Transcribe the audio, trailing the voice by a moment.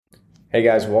Hey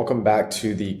guys, welcome back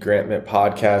to the Grant Mitt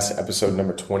Podcast, episode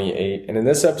number 28. And in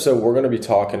this episode, we're going to be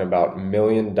talking about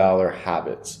 $1,000,000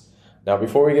 habits. Now,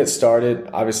 before we get started,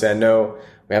 obviously I know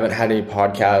we haven't had any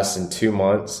podcasts in 2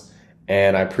 months,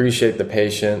 and I appreciate the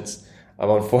patience.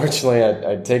 Unfortunately,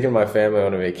 I'd taken my family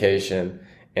on a vacation,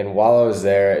 and while I was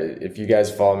there, if you guys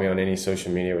follow me on any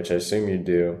social media, which I assume you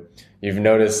do, you've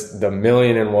noticed the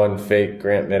 1,000,001 fake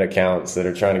Grant Mitt accounts that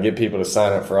are trying to get people to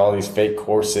sign up for all these fake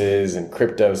courses and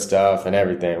crypto stuff and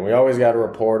everything. We always got to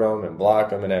report them and block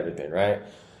them and everything, right?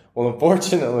 Well,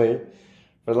 unfortunately,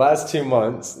 for the last 2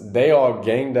 months, they all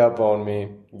ganged up on me,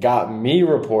 got me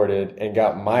reported, and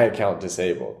got my account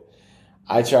disabled.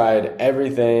 I tried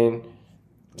everything,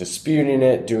 disputing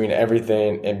it, doing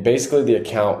everything, and basically the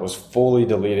account was fully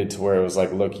deleted to where it was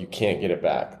like, look, you can't get it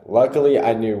back. Luckily,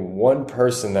 I knew one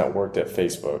person that worked at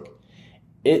Facebook.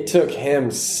 It took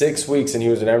him 6 weeks and he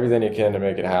was doing everything he can to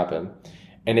make it happen.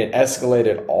 And it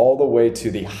escalated all the way to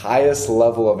the highest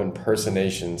level of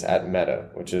impersonations at Meta,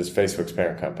 which is Facebook's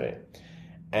parent company.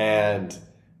 And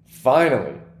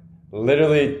finally,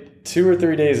 literally 2 or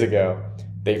 3 days ago,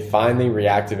 they finally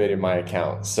reactivated my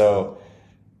account. So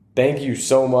thank you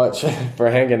so much for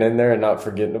hanging in there and not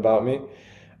forgetting about me.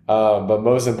 But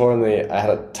most importantly, I had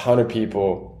a ton of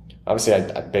people. Obviously,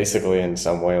 I basically, in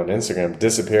some way on Instagram,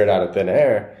 disappeared out of thin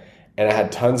air. And I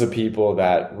had tons of people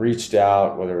that reached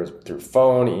out, whether it was through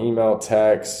phone, email,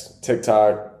 text,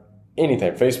 TikTok,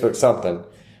 anything, Facebook, something,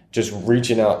 just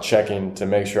reaching out, checking to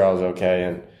make sure I was okay.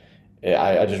 And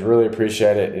I just really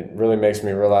appreciate it. It really makes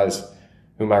me realize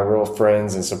who my real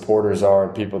friends and supporters are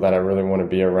and people that I really want to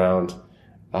be around.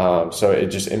 So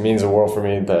it means the world for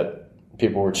me that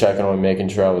people were checking on me, making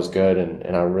sure I was good,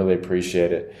 and I really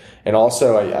appreciate it. And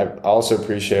also, I also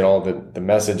appreciate all the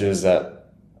messages that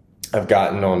I've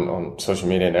gotten on social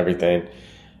media and everything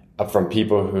from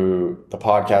people who the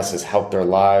podcast has helped their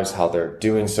lives, how they're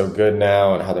doing so good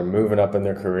now and how they're moving up in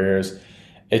their careers.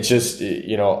 It's just,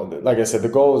 like I said, the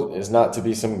goal is not to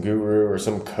be some guru or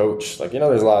some coach. There's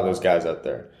a lot of those guys out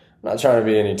there. I'm not trying to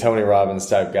be any Tony Robbins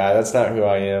type guy. That's not who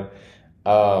I am.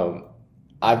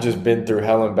 I've just been through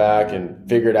hell and back and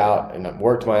figured out and I've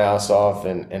worked my ass off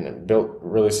and built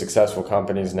really successful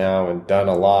companies now and done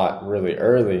a lot really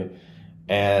early.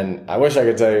 And I wish I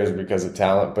could tell you it was because of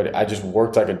talent, but I just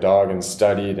worked like a dog and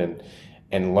studied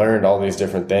and learned all these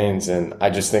different things. And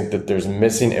I just think that there's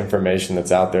missing information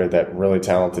that's out there that really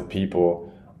talented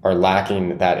people are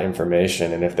lacking that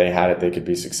information. And if they had it, they could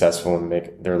be successful and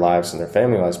make their lives and their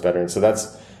family lives better. And so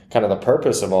that's kind of the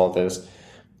purpose of all of this.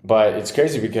 But it's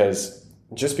crazy because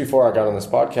just before I got on this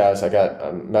podcast, I got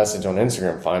a message on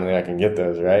Instagram. Finally, I can get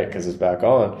those, right? Because it's back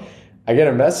on. I get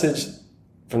a message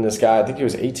from this guy. I think he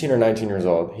was 18 or 19 years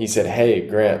old. He said, "Hey,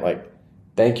 Grant,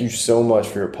 thank you so much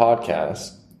for your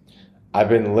podcast. I've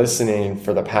been listening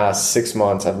for the past 6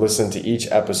 months. I've listened to each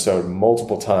episode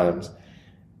multiple times.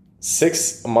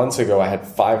 6 months ago, I had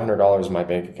 $500 in my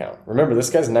bank account." Remember,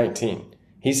 this guy's 19.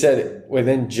 He said,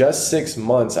 within just 6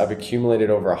 months, I've accumulated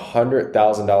over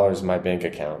 $100,000 in my bank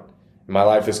account. My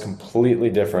life is completely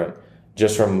different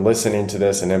just from listening to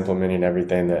this and implementing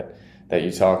everything that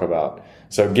you talk about.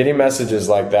 So getting messages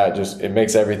like that, it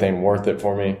makes everything worth it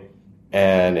for me.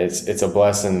 And it's a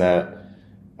blessing that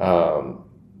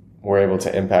we're able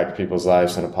to impact people's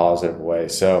lives in a positive way.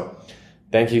 So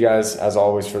thank you guys, as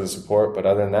always, for the support. But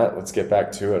other than that, let's get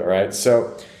back to it, all right?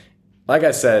 So like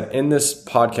I said, in this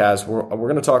podcast, we're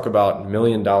going to talk about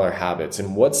 $1,000,000 habits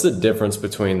and what's the difference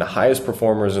between the highest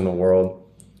performers in the world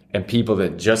and people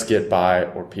that just get by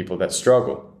or people that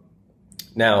struggle.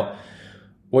 Now,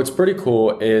 what's pretty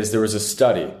cool is there was a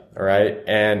study, all right?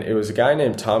 And it was a guy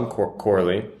named Tom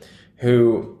Corley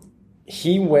who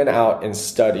he went out and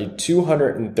studied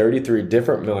 233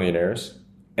 different millionaires.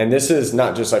 And this is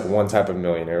not just one type of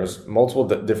millionaire. It was multiple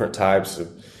different types of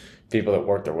people that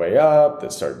worked their way up,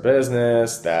 that started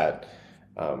business, that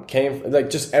came,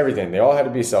 just everything. They all had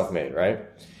to be self-made, right?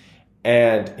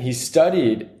 And he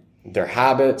studied their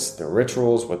habits, their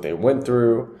rituals, what they went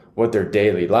through, what their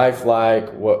daily life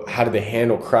how did they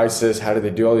handle crisis, how did they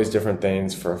do all these different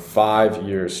things for 5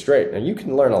 years straight. Now, you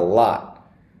can learn a lot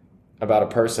about a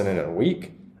person in a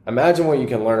week. Imagine what you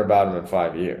can learn about them in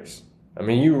 5 years. I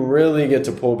mean, you really get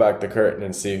to pull back the curtain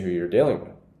and see who you're dealing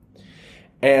with.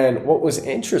 And what was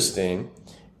interesting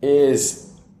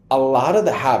is a lot of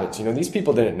the habits, these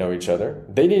people didn't know each other.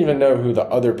 They didn't even know who the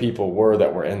other people were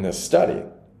that were in this study.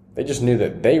 They just knew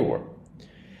that they were.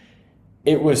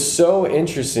 It was so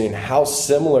interesting how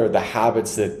similar the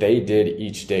habits that they did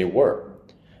each day were.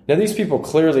 Now, these people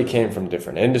clearly came from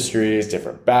different industries,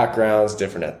 different backgrounds,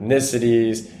 different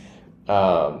ethnicities,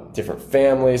 different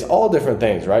families, all different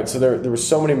things, right? So there were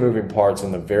so many moving parts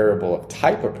on the variable of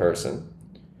type of person.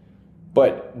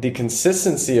 But the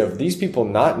consistency of these people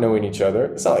not knowing each other,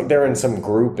 it's not like they're in some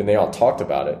group and they all talked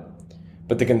about it,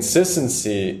 but the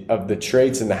consistency of the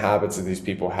traits and the habits that these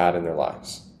people had in their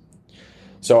lives.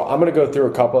 So I'm going to go through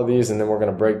a couple of these, and then we're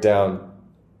going to break down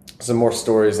some more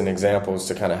stories and examples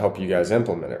to kind of help you guys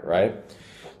implement it, right?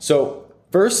 So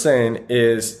first thing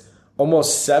is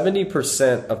almost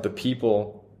 70% of the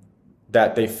people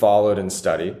that they followed and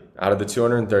studied out of the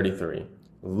 233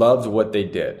 loved what they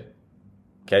did.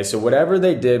 Okay, so whatever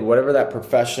they did, whatever that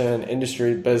profession,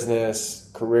 industry, business,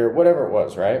 career, whatever it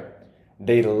was, right?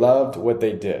 They loved what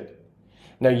they did.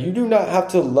 Now, you do not have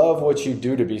to love what you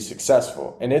do to be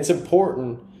successful. And it's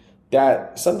important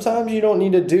that sometimes you don't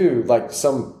need to do like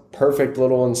some perfect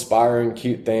little inspiring,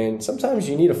 cute thing. Sometimes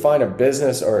you need to find a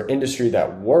business or industry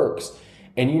that works,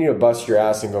 and you need to bust your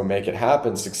ass and go make it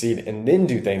happen, succeed, and then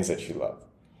do things that you love.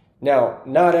 Now,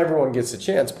 not everyone gets a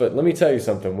chance, but let me tell you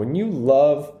something. When you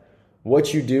love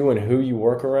what you do and who you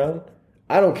work around,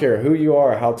 I don't care who you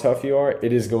are or how tough you are,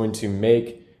 it is going to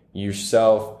make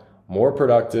yourself more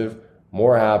productive,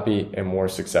 more happy, and more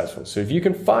successful. So if you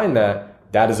can find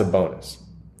that, that is a bonus.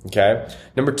 Okay?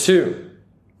 Number 2,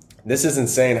 this is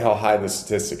insane how high the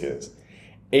statistic is.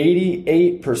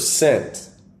 88%.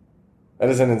 That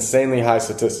is an insanely high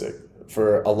statistic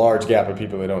for a large gap of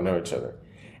people that don't know each other.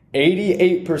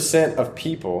 88% of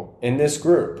people in this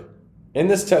group, in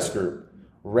this test group,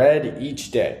 read each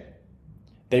day.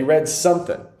 They read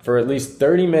something for at least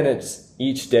 30 minutes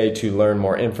each day to learn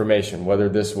more information, whether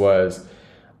this was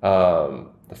the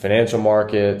financial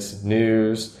markets,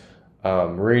 news,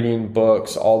 reading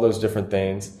books, all those different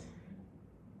things.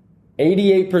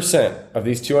 88% of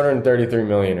these 233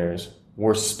 millionaires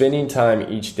were spending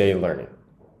time each day learning.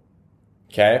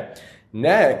 Okay?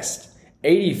 Next,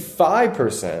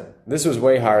 85%, this was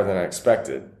way higher than I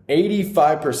expected.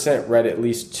 85% read at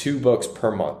least 2 books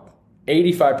per month.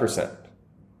 85%.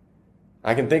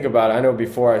 I can think about it. I know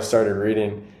before I started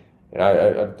reading, and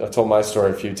I've told my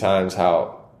story a few times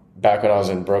how back when I was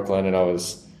in Brooklyn and I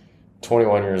was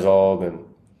 21 years old and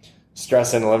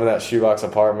stressing, living in that shoebox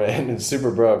apartment and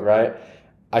super broke, right?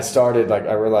 I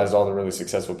realized all the really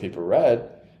successful people read.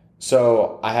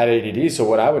 So I had ADD. So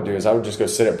what I would do is I would just go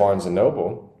sit at Barnes &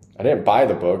 Noble. I didn't buy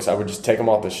the books. I would just take them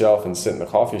off the shelf and sit in the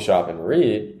coffee shop and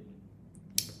read.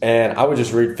 And I would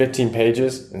just read 15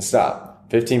 pages and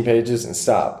stop. 15 pages and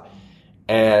stop.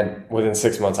 And within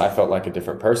 6 months, I felt like a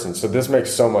different person. So this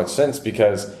makes so much sense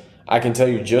because I can tell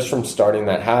you just from starting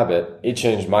that habit, it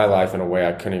changed my life in a way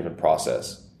I couldn't even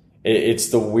process. It's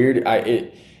the weird,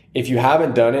 if you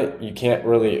haven't done it, you can't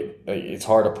really, it's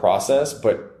hard to process.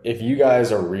 But if you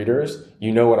guys are readers,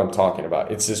 you know what I'm talking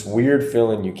about. It's this weird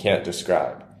feeling you can't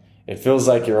describe. It feels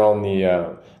like you're on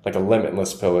the, like a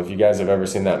limitless pill. If you guys have ever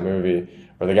seen that movie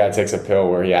where the guy takes a pill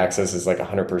where he accesses like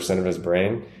 100% of his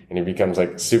brain and he becomes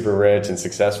like super rich and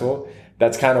successful,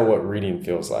 that's kind of what reading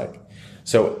feels like.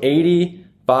 So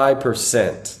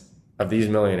 85% of these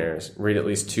millionaires read at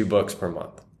least 2 books per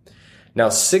month. Now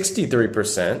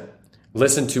 63%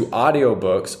 listen to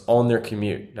audiobooks on their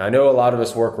commute. Now, I know a lot of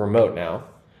us work remote now,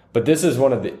 but this is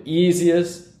one of the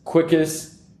easiest,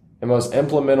 quickest, and most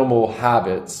implementable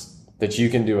habits that you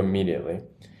can do immediately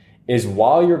is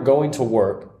while you're going to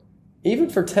work, even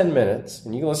for 10 minutes,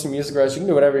 and you can listen to music, you can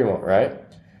do whatever you want, right?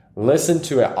 Listen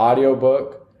to an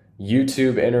audiobook,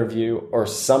 YouTube interview, or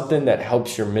something that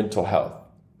helps your mental health.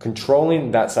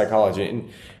 Controlling that psychology.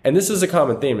 And this is a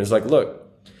common theme. It's like, look,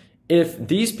 if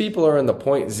these people are in the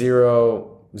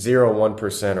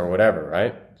 0.001% or whatever,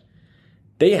 right?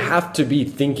 They have to be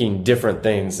thinking different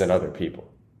things than other people.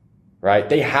 Right?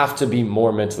 They have to be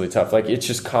more mentally tough. Like, it's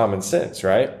just common sense,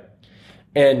 right?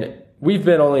 And we've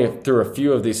been only through a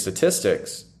few of these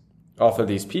statistics off of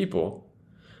these people,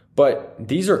 but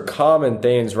these are common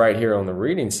things right here on the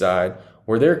reading side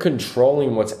where they're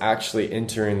controlling what's actually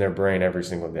entering their brain every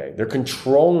single day. They're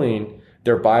controlling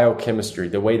their biochemistry,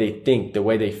 the way they think, the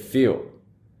way they feel.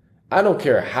 I don't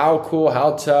care how cool,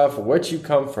 how tough, what you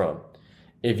come from.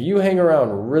 If you hang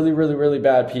around really, really, really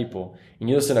bad people and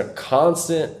you listen to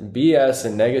constant BS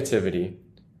and negativity,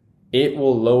 it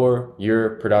will lower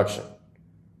your production.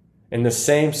 In the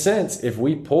same sense, if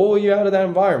we pull you out of that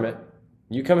environment,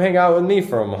 you come hang out with me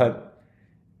for a month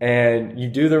and you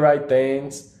do the right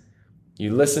things,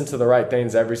 you listen to the right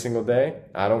things every single day.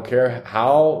 I don't care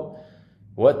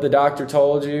what the doctor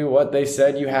told you, what they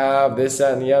said you have, this,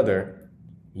 that, and the other.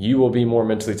 You will be more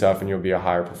mentally tough and you'll be a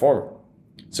higher performer.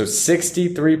 So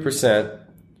 63%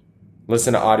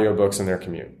 listen to audiobooks in their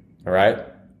commute. All right.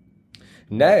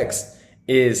 Next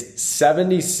is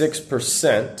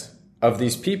 76% of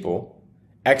these people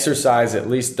exercise at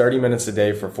least 30 minutes a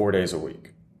day for 4 days a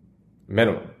week,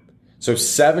 minimum. So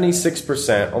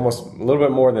 76%, almost a little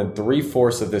bit more than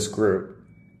 3/4 of this group,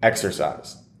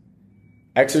 exercise.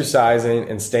 Exercising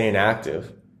and staying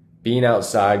active, being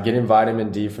outside, getting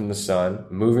vitamin D from the sun,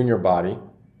 moving your body,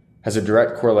 has a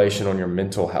direct correlation on your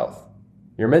mental health,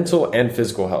 your mental and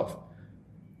physical health.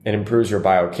 It improves your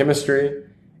biochemistry,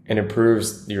 it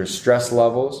improves your stress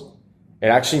levels. It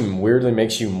actually weirdly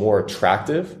makes you more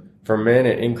attractive. For men,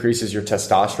 it increases your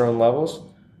testosterone levels,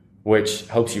 which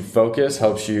helps you focus,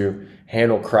 helps you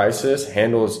handle crisis,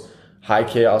 handles high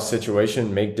chaos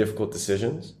situation, make difficult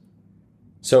decisions.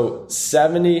 So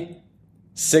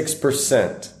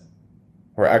 76%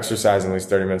 were exercising at least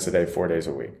 30 minutes a day, 4 days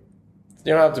a week.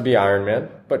 You don't have to be Iron Man,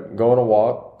 but go on a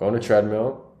walk, go on a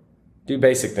treadmill, do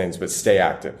basic things, but stay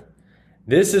active.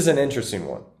 This is an interesting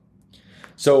one.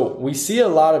 So we see a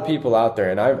lot of people out there,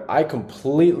 and I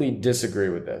completely disagree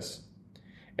with this.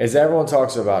 As everyone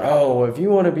talks about, oh, if you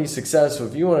want to be successful,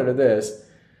 if you want to do this,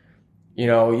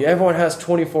 everyone has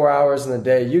 24 hours in the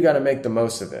day. You got to make the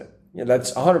most of it. Yeah,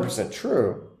 that's 100%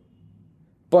 true.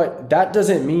 But that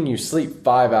doesn't mean you sleep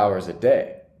 5 hours a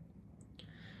day.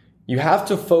 You have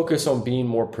to focus on being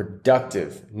more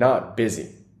productive, not busy.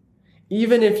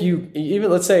 Even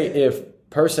let's say if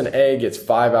person A gets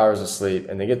 5 hours of sleep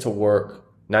and they get to work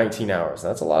 19 hours,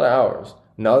 that's a lot of hours.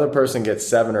 Another person gets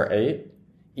 7 or 8.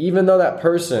 Even though that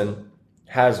person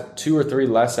has 2 or 3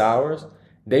 less hours,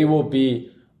 they will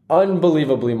be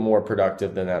unbelievably more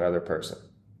productive than that other person.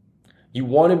 You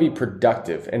want to be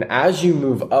productive. And as you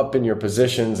move up in your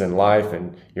positions in life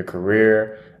and your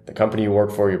career, the company you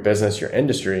work for, your business, your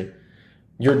industry,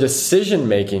 your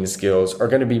decision-making skills are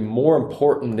going to be more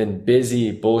important than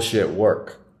busy bullshit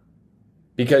work.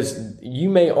 Because you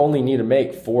may only need to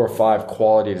make 4 or 5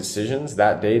 quality decisions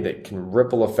that day that can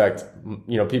ripple affect,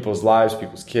 people's lives,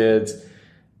 people's kids,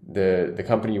 the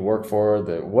company you work for,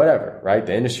 the whatever, right?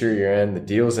 The industry you're in, the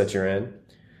deals that you're in.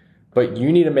 But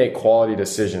you need to make quality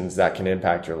decisions that can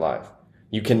impact your life.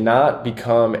 You cannot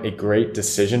become a great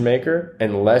decision maker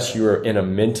unless you are in a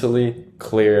mentally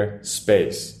clear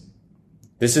space.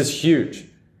 This is huge.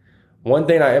 One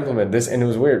thing I implemented this, and it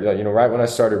was weird, right when I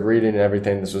started reading and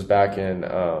everything, this was back in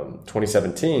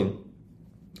 2017.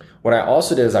 What I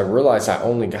also did is I realized I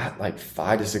only got like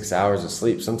 5 to 6 hours of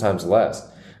sleep, sometimes less,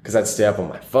 because I'd stay up on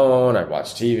my phone, I'd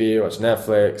watch TV, watch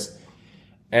Netflix,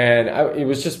 and it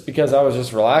was just because I was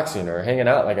just relaxing or hanging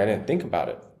out, like I didn't think about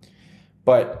it.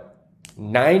 But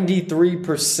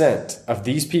 93% of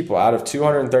these people, out of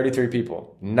 233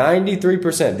 people,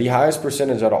 93%, the highest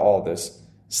percentage out of all of this,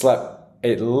 slept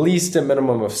at least a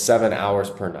minimum of 7 hours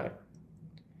per night.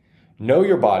 Know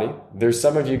your body. There's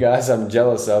some of you guys I'm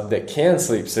jealous of that can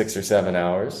sleep 6 or 7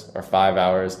 hours or 5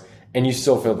 hours and you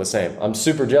still feel the same. I'm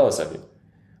super jealous of you.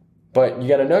 But you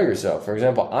got to know yourself. For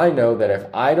example, I know that if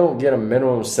I don't get a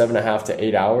minimum of 7.5 to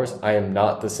 8 hours, I am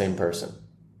not the same person.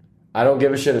 I don't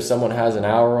give a shit if someone has an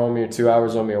hour on me or 2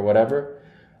 hours on me or whatever.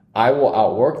 I will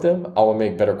outwork them. I will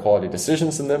make better quality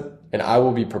decisions than them, and I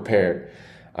will be prepared.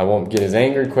 I won't get as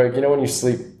angry quick. When you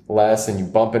sleep less and you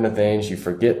bump into things, you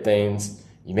forget things,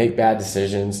 you make bad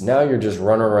decisions. Now you're just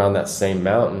running around that same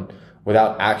mountain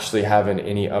without actually having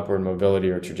any upward mobility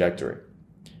or trajectory.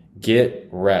 Get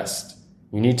rest.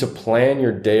 You need to plan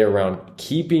your day around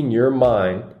keeping your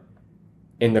mind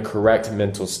in the correct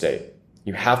mental state.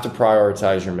 You have to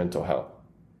prioritize your mental health.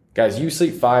 Guys, you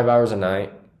sleep 5 hours a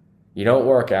night. You don't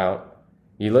work out.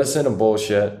 You listen to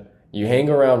bullshit. You hang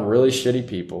around really shitty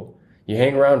people. You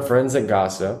hang around friends that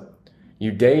gossip.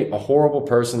 You date a horrible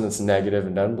person that's negative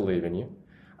and doesn't believe in you.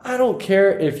 I don't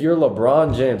care if you're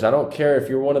LeBron James. I don't care if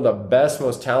you're one of the best,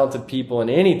 most talented people in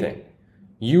anything.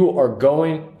 You are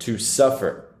going to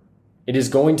suffer. It is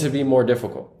going to be more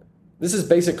difficult. This is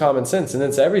basic common sense. And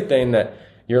it's everything that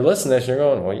you're listening to this and you're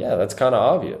going, well, yeah, that's kind of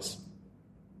obvious.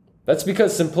 That's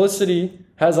because simplicity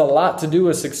has a lot to do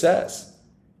with success.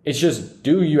 It's just,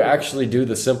 do you actually do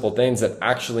the simple things that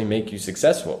actually make you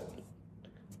successful?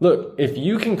 Look, if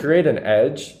you can create an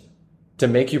edge to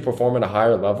make you perform at a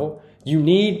higher level, you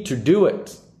need to do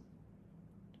it.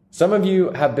 Some of you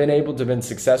have been able to be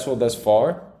successful thus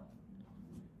far.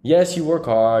 Yes, you work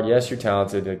hard. Yes, you're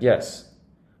talented. Yes.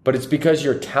 But it's because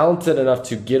you're talented enough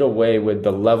to get away with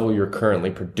the level you're currently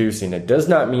producing. It does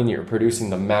not mean that you're producing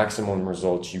the maximum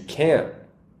results you can.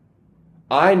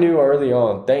 I knew early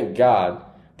on, thank God,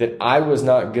 that I was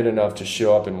not good enough to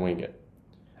show up and wing it.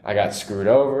 I got screwed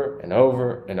over and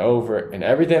over and over in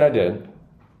everything I did.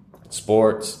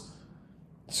 Sports,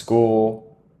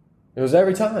 school. It was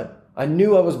every time. I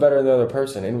knew I was better than the other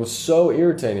person, and it was so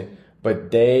irritating.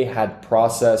 but they had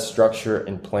process, structure,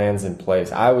 and plans in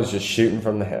place. I was just shooting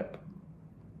from the hip.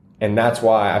 And that's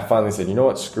why I finally said, you know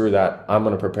what, screw that. I'm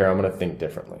going to prepare. I'm going to think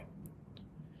differently.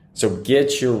 So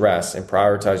get your rest and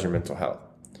prioritize your mental health.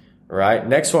 All right.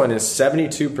 Next one is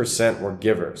 72% were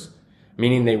givers,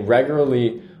 meaning they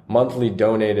regularly, monthly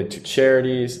donated to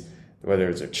charities, whether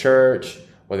it's a church,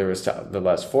 whether it was to the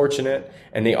less fortunate.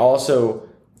 And they also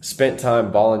spent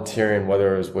time volunteering,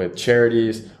 whether it was with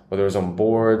charities, whether it was on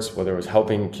boards, whether it was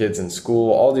helping kids in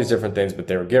school, all these different things, but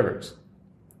they were givers.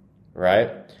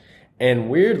 Right. And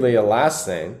weirdly, a last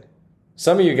thing,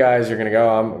 some of you guys are going to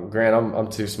go, Grant, I'm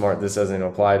too smart. This doesn't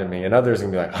apply to me. And others are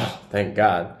going to be like, oh, thank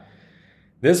God.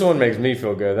 This one makes me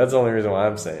feel good. That's the only reason why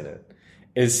I'm saying it.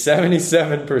 Is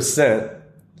 77%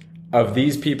 of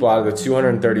these people out of the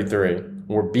 233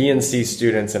 were B and C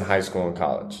students in high school and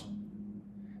college.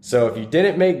 So if you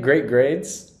didn't make great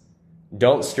grades,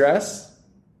 don't stress.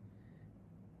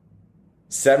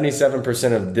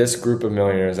 77% of this group of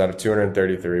millionaires out of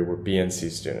 233 were B and C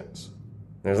students.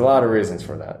 There's a lot of reasons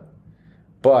for that.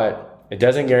 But it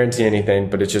doesn't guarantee anything,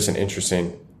 but it's just an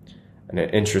interesting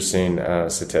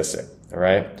statistic, all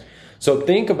right? So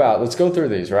think about, let's go through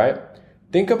these, right?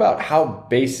 Think about how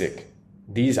basic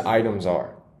these items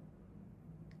are.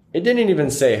 It didn't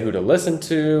even say who to listen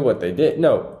to, what they did.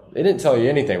 No, it didn't tell you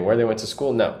anything, where they went to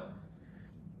school. No.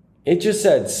 It just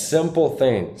said simple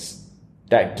things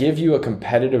that give you a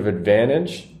competitive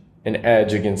advantage, an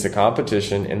edge against the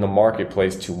competition in the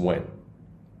marketplace to win.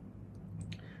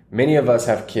 Many of us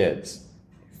have kids,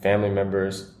 family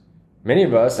members. Many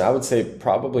of us, I would say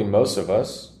probably most of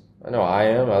us, I know I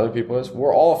am, other people is,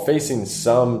 we're all facing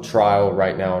some trial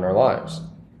right now in our lives.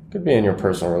 It could be in your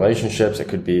personal relationships. It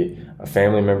could be a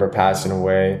family member passing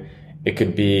away. It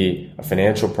could be a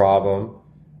financial problem.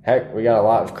 Heck, we got a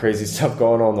lot of crazy stuff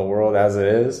going on in the world as it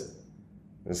is.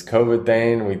 This COVID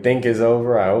thing we think is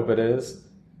over. I hope it is.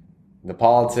 The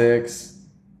politics,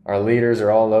 our leaders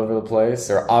are all over the place.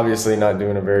 They're obviously not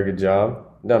doing a very good job.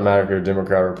 It doesn't matter if you're a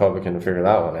Democrat or Republican to figure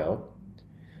that one out.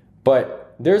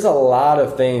 But there's a lot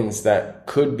of things that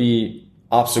could be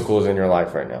obstacles in your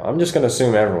life right now. I'm just going to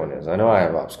assume everyone is. I know I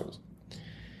have obstacles.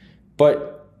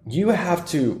 But you have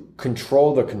to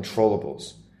control the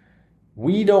controllables.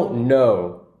 We don't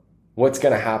know what's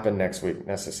going to happen next week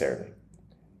necessarily.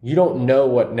 You don't know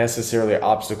what necessarily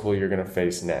obstacle you're going to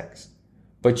face next.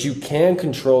 But you can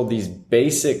control these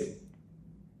basic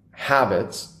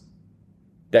habits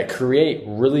that create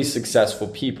really successful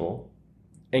people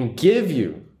and give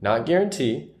you, not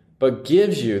guarantee, but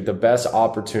gives you the best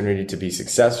opportunity to be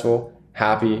successful,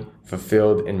 happy,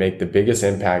 fulfilled, and make the biggest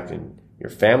impact in your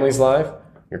family's life,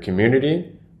 your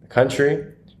community, the country,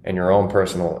 and your own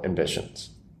personal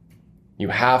ambitions. You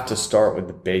have to start with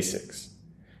the basics.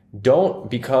 Don't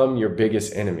become your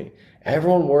biggest enemy.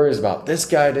 Everyone worries about this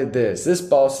guy did this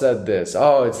boss said this,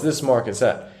 oh, it's this market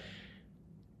set.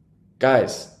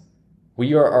 Guys,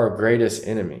 we are our greatest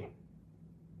enemy.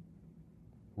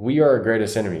 We are our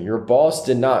greatest enemy. Your boss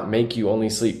did not make you only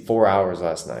sleep 4 hours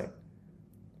last night.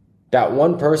 That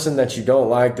one person that you don't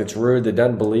like, that's rude, that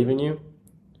doesn't believe in you,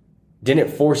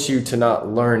 didn't force you to not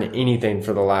learn anything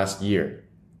for the last year.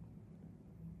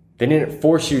 They didn't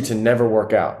force you to never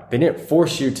work out. They didn't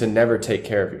force you to never take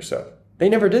care of yourself. They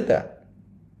never did that.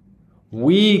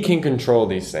 We can control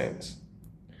these things.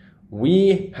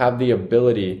 We have the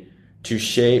ability to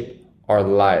shape our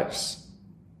lives.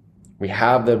 We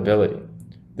have the ability.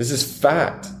 This is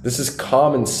fact. This is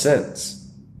common sense.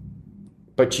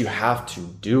 But you have to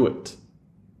do it.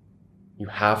 You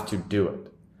have to do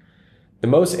it. The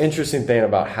most interesting thing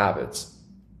about habits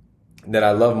that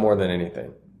I love more than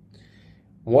anything,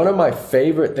 one of my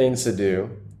favorite things to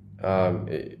do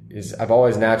is I've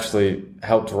always naturally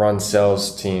helped run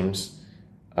sales teams.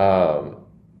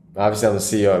 Obviously, I'm the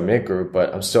CEO at Mint Group,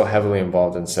 but I'm still heavily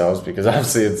involved in sales because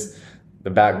obviously it's the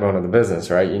backbone of the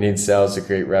business, right? You need sales to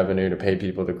create revenue, to pay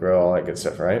people, to grow, all that good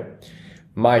stuff, right?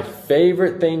 My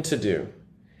favorite thing to do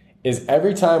is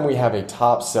every time we have a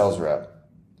top sales rep,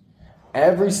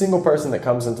 every single person that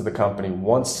comes into the company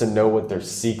wants to know what their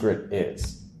secret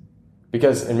is.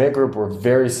 Because in Mint Group, we're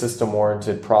very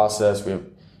system-oriented process. We have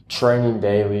training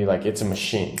daily, like it's a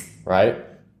machine, right?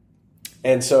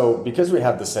 And so because we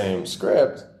have the same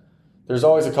script, there's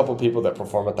always a couple people that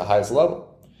perform at the highest level.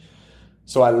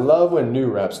 So I love when new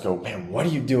reps go, man, what are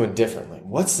you doing differently?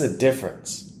 What's the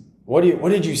difference? What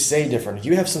did you say different? Do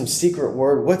you have some secret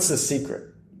word? What's the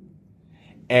secret?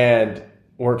 And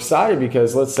we're excited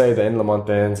because let's say the end of the month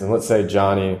ends and let's say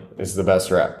Johnny is the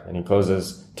best rep and he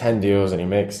closes 10 deals and he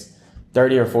makes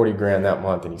 30 or 40 grand that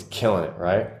month and he's killing it,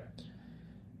 right?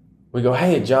 We go,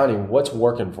 hey, Johnny, what's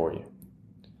working for you?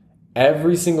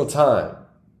 Every single time.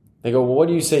 They go, well, what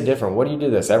do you say different? What do you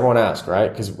do this? Everyone asks, right?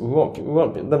 Because we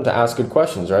want them to ask good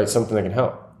questions, right? Something that can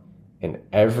help. And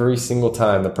every single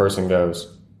time the person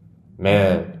goes,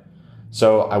 man,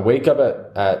 so I wake up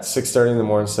at 6:30 in the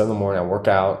morning, 7 in the morning, I work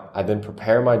out, I then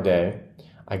prepare my day,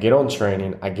 I get on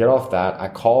training, I get off that, I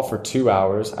call for 2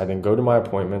 hours, I then go to my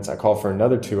appointments, I call for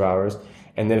another 2 hours,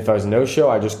 and then if I was no show,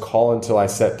 I just call until I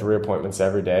set 3 appointments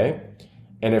every day.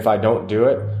 And if I don't do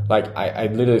it, like I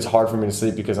literally, it's hard for me to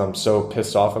sleep because I'm so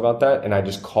pissed off about that, and I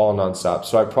just call nonstop.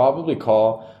 So I probably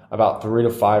call about 300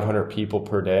 to 500 people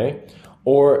per day,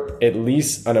 or at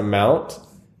least an amount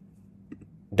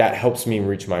that helps me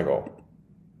reach my goal.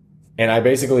 And I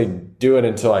basically do it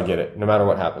until I get it, no matter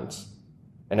what happens.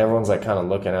 And everyone's like kind of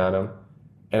looking at him.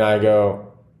 And I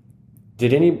go,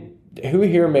 who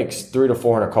here makes 300 to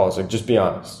 400 calls? Like, just be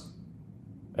honest.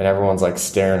 And everyone's like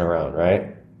staring around,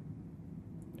 right?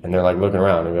 And they're like looking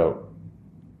around and go,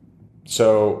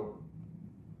 so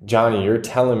Johnny, you're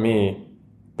telling me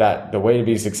that the way to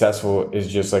be successful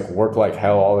is just like work like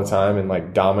hell all the time and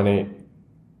like dominate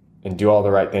and do all the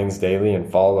right things daily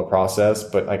and follow the process,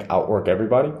 but like outwork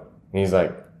everybody? And he's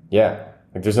like, yeah,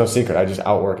 like there's no secret. I just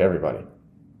outwork everybody.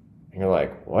 And you're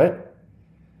like, what?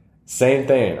 Same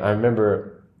thing. I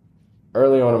remember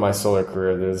early on in my solar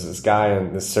career, there was this guy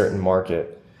in this certain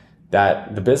market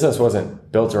that the business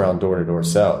wasn't built around door-to-door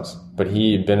sales, but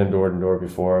he had been in door-to-door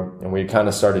before, and we kind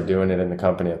of started doing it in the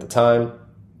company at the time.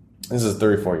 This is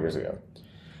 3 or 4 years ago.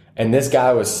 And this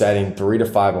guy was setting 3 to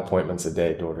 5 appointments a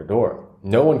day door-to-door.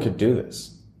 No one could do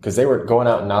this because they were going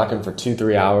out and knocking for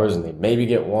 2-3 hours, and they'd maybe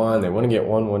get one. They wouldn't get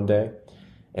one day.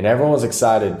 And everyone was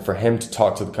excited for him to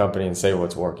talk to the company and say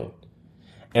what's working.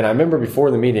 And I remember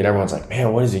before the meeting, everyone's like,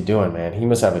 man, what is he doing, man? He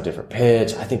must have a different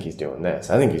pitch. I think he's doing this.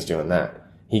 I think he's doing that.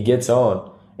 He gets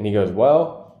on and he goes,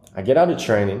 well, I get out of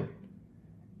training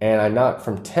and I knock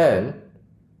from 10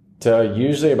 to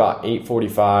usually about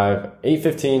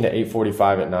 8:15 to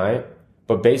 8:45 at night,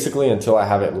 but basically until I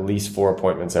have at least 4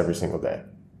 appointments every single day.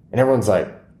 And everyone's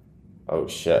like, oh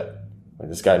shit, like,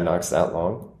 this guy knocks that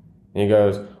long? And he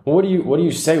goes, well, what do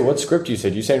you say? What script do you say?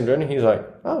 Do you say it? He's like,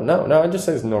 oh, no, I just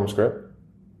say it's a normal script.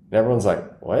 And everyone's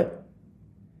like, what?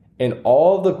 And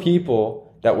all the people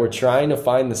that were trying to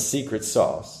find the secret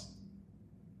sauce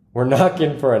were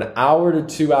knocking for an hour to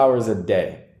 2 hours a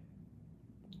day.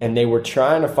 And they were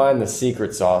trying to find the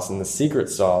secret sauce, and the secret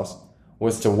sauce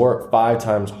was to work 5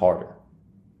 times harder.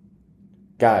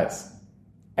 Guys,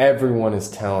 everyone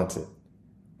is talented.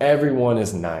 Everyone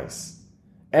is nice.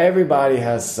 Everybody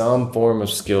has some form of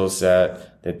skill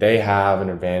set that they have an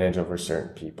advantage over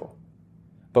certain people.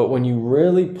 But when you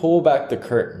really pull back the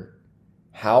curtain,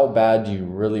 how bad do you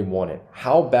really want it?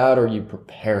 How bad are you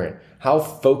preparing? How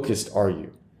focused are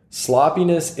you?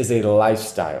 Sloppiness is a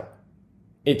lifestyle.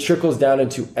 It trickles down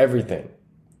into everything.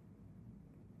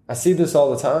 I see this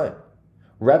all the time.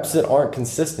 Reps that aren't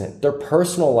consistent, their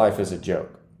personal life is a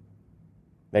joke.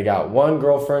 They got one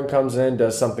girlfriend comes in,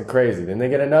 does something crazy. Then they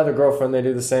get another girlfriend, they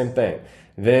do the same thing.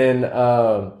 Then,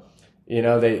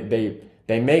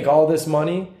 they make all this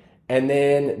money, and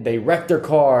then they wreck their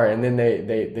car, and then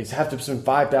they have to spend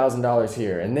 $5,000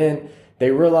 here. And then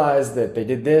they realize that they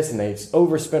did this, and they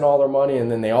overspent all their money, and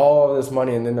then they all have this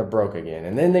money, and then they're broke again.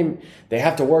 And then they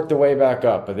have to work their way back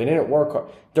up, but they didn't work hard.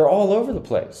 They're all over the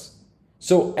place.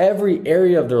 So every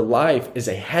area of their life is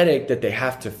a headache that they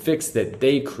have to fix that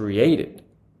they created.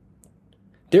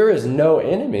 There is no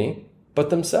enemy but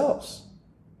themselves.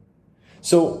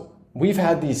 So we've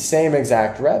had these same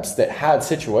exact reps that had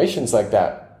situations like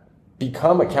that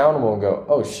become accountable and go,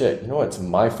 oh shit, you know what, it's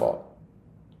my fault.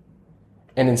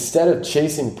 And instead of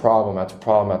chasing problem after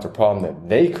problem after problem that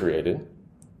they created,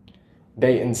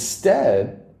 they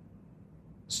instead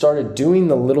started doing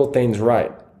the little things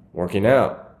right, working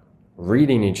out,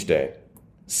 reading each day,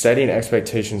 setting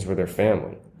expectations with their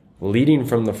family, leading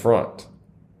from the front,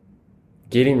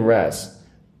 getting rest,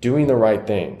 doing the right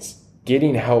things,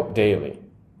 getting help daily,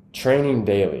 training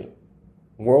daily,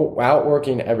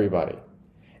 outworking everybody.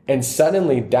 And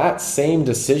suddenly that same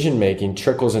decision making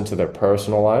trickles into their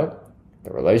personal life,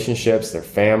 their relationships, their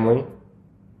family,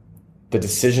 the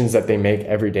decisions that they make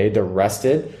every day. They're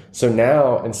rested. So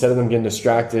now instead of them getting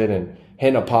distracted and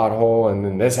hitting a pothole and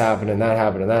then this happened and that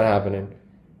happened and that happening,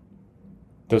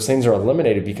 those things are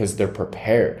eliminated because they're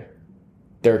prepared.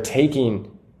 They're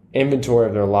taking inventory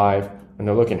of their life and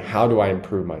they're looking, how do I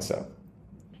improve myself?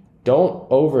 Don't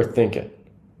overthink it,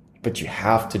 but you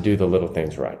have to do the little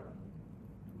things right.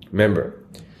 Remember,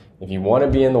 if you want to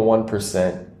be in the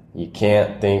 1%, you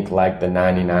can't think like the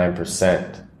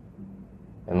 99%.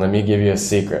 And let me give you a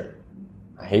secret.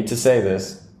 I hate to say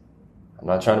this. I'm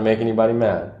not trying to make anybody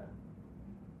mad.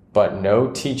 but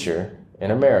no teacher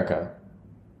in America,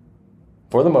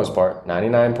 for the most part,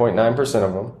 99.9%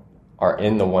 of them, are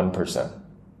in the 1%.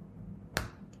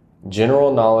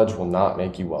 General knowledge will not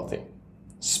make you wealthy.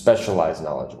 Specialized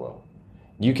knowledge will.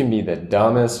 You can be the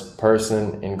dumbest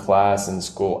person in class in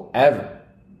school ever.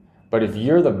 But if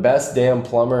you're the best damn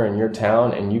plumber in your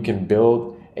town and you can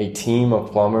build a team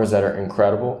of plumbers that are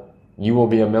incredible, you will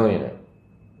be a millionaire.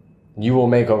 You will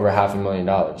make over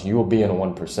 $500,000. You will be in a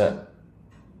 1%.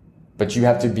 But you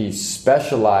have to be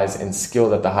specialized and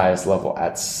skilled at the highest level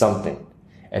at something.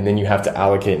 And then you have to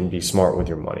allocate and be smart with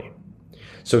your money.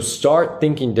 So start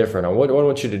thinking different. What I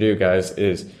want you to do, guys,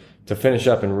 is to finish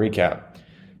up and recap.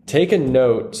 Take a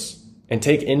notes and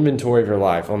take inventory of your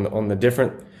life on the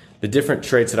different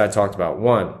traits that I talked about.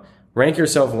 1, rank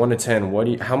yourself 1 to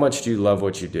 10. How much do you love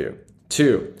what you do?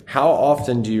 2, how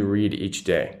often do you read each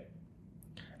day?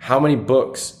 How many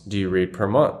books do you read per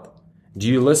month? Do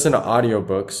you listen to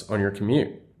audiobooks on your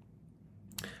commute?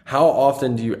 How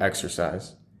often do you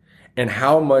exercise? And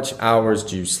how much hours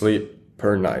do you sleep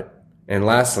per night? And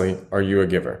lastly, are you a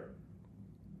giver?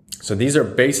 So these are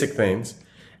basic things.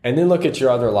 And then look at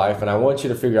your other life, and I want you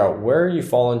to figure out where are you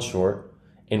falling short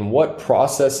and what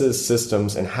processes,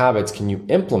 systems, and habits can you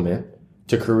implement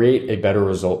to create a better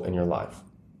result in your life.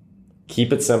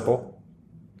 Keep it simple.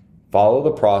 Follow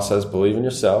the process, believe in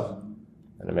yourself,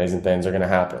 and amazing things are going to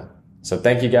happen. So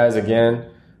thank you guys again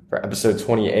for episode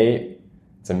 28.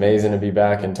 It's amazing to be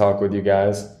back and talk with you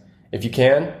guys. If you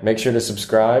can, make sure to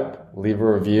subscribe, leave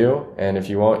a review, and if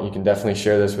you want, you can definitely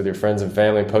share this with your friends and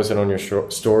family, post it on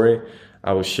your story.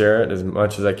 I will share it as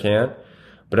much as I can.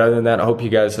 But other than that, I hope you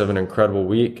guys have an incredible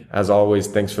week. As always,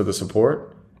 thanks for the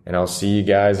support, and I'll see you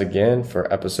guys again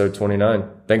for episode 29.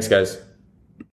 Thanks, guys.